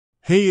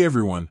Hey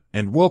everyone,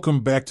 and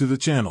welcome back to the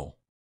channel.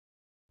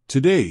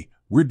 Today,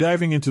 we're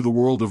diving into the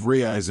world of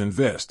Raiz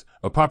Invest,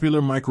 a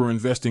popular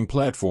micro-investing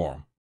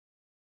platform.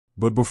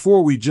 But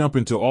before we jump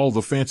into all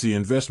the fancy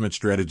investment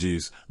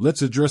strategies,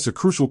 let's address a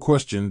crucial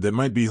question that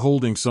might be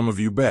holding some of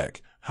you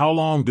back. How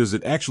long does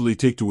it actually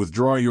take to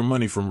withdraw your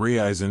money from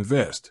Raiz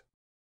Invest?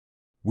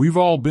 We've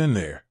all been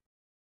there.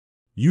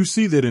 You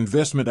see that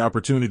investment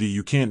opportunity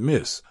you can't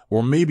miss,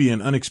 or maybe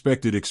an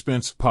unexpected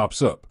expense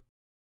pops up.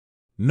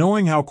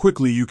 Knowing how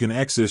quickly you can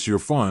access your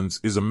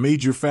funds is a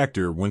major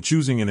factor when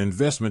choosing an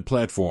investment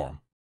platform.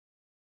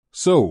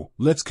 So,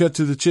 let's cut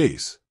to the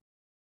chase.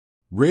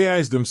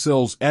 Raiz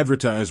themselves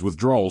advertise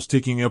withdrawals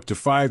taking up to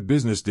 5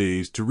 business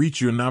days to reach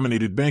your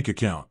nominated bank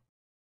account.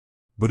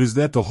 But is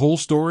that the whole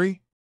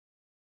story?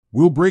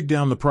 We'll break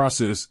down the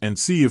process and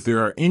see if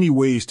there are any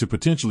ways to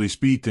potentially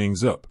speed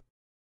things up.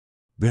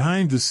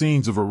 Behind the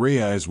scenes of a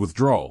Raiz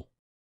withdrawal.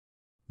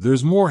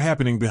 There's more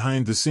happening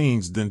behind the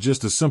scenes than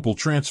just a simple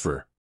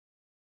transfer.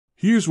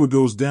 Here's what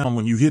goes down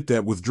when you hit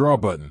that withdraw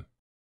button.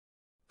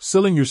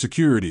 Selling your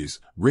securities.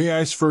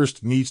 Raiz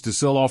first needs to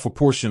sell off a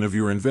portion of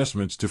your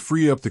investments to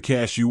free up the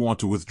cash you want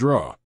to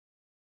withdraw.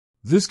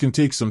 This can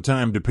take some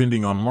time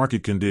depending on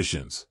market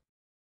conditions.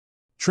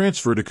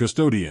 Transfer to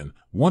custodian.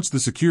 Once the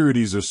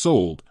securities are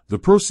sold, the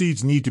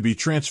proceeds need to be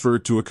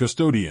transferred to a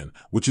custodian,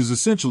 which is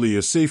essentially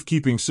a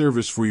safekeeping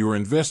service for your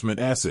investment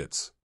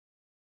assets.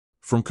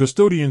 From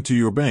custodian to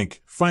your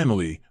bank.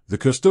 Finally, the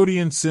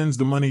custodian sends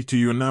the money to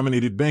your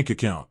nominated bank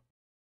account.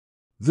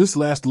 This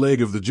last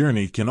leg of the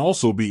journey can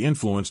also be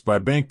influenced by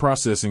bank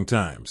processing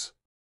times.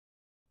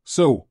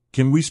 So,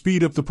 can we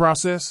speed up the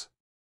process?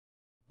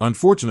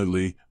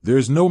 Unfortunately,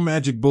 there's no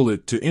magic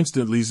bullet to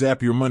instantly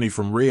zap your money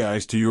from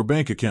Raiz to your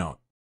bank account.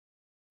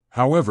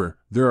 However,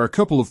 there are a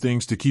couple of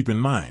things to keep in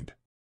mind.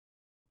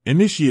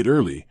 Initiate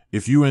early.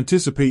 If you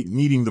anticipate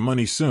needing the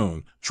money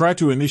soon, try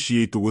to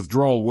initiate the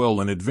withdrawal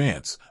well in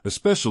advance,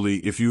 especially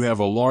if you have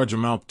a large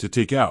amount to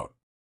take out.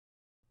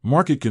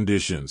 Market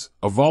conditions.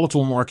 A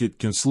volatile market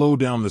can slow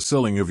down the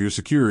selling of your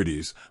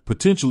securities,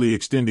 potentially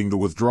extending the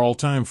withdrawal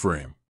time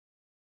frame.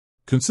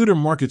 Consider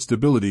market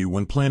stability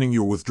when planning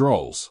your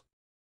withdrawals.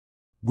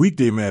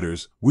 Weekday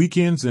matters.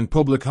 Weekends and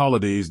public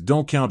holidays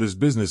don't count as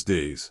business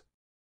days.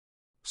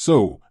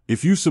 So,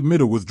 if you submit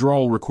a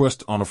withdrawal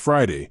request on a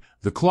Friday,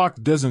 the clock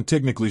doesn't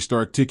technically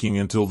start ticking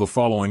until the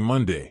following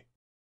Monday.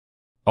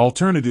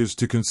 Alternatives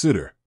to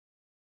consider.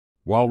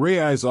 While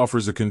Raiz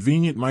offers a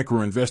convenient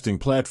micro-investing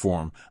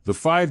platform, the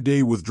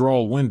 5-day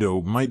withdrawal window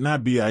might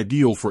not be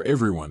ideal for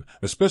everyone,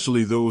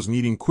 especially those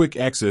needing quick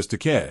access to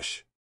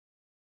cash.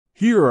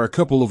 Here are a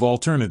couple of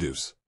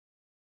alternatives.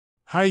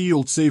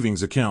 High-yield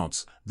savings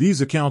accounts.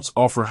 These accounts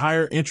offer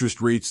higher interest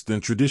rates than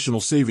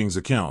traditional savings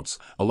accounts,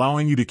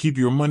 allowing you to keep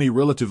your money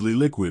relatively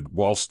liquid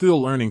while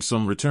still earning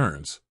some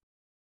returns.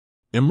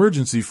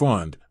 Emergency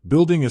fund.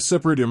 Building a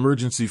separate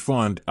emergency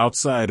fund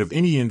outside of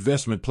any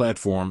investment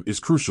platform is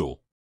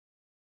crucial.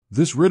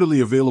 This readily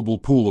available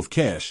pool of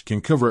cash can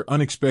cover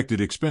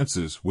unexpected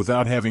expenses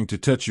without having to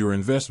touch your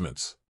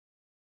investments.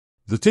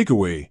 The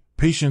takeaway: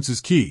 patience is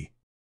key.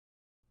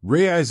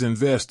 Raiz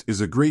Invest is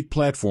a great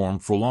platform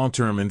for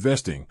long-term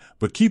investing,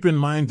 but keep in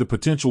mind the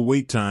potential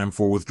wait time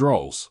for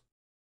withdrawals.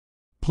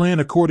 Plan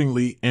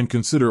accordingly and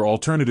consider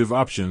alternative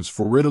options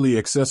for readily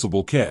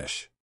accessible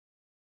cash.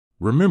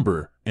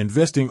 Remember,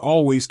 investing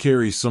always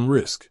carries some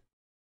risk.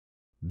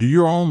 Do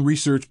your own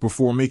research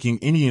before making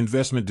any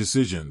investment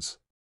decisions.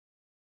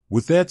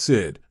 With that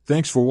said,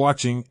 thanks for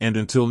watching, and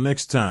until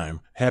next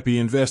time, happy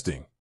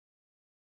investing.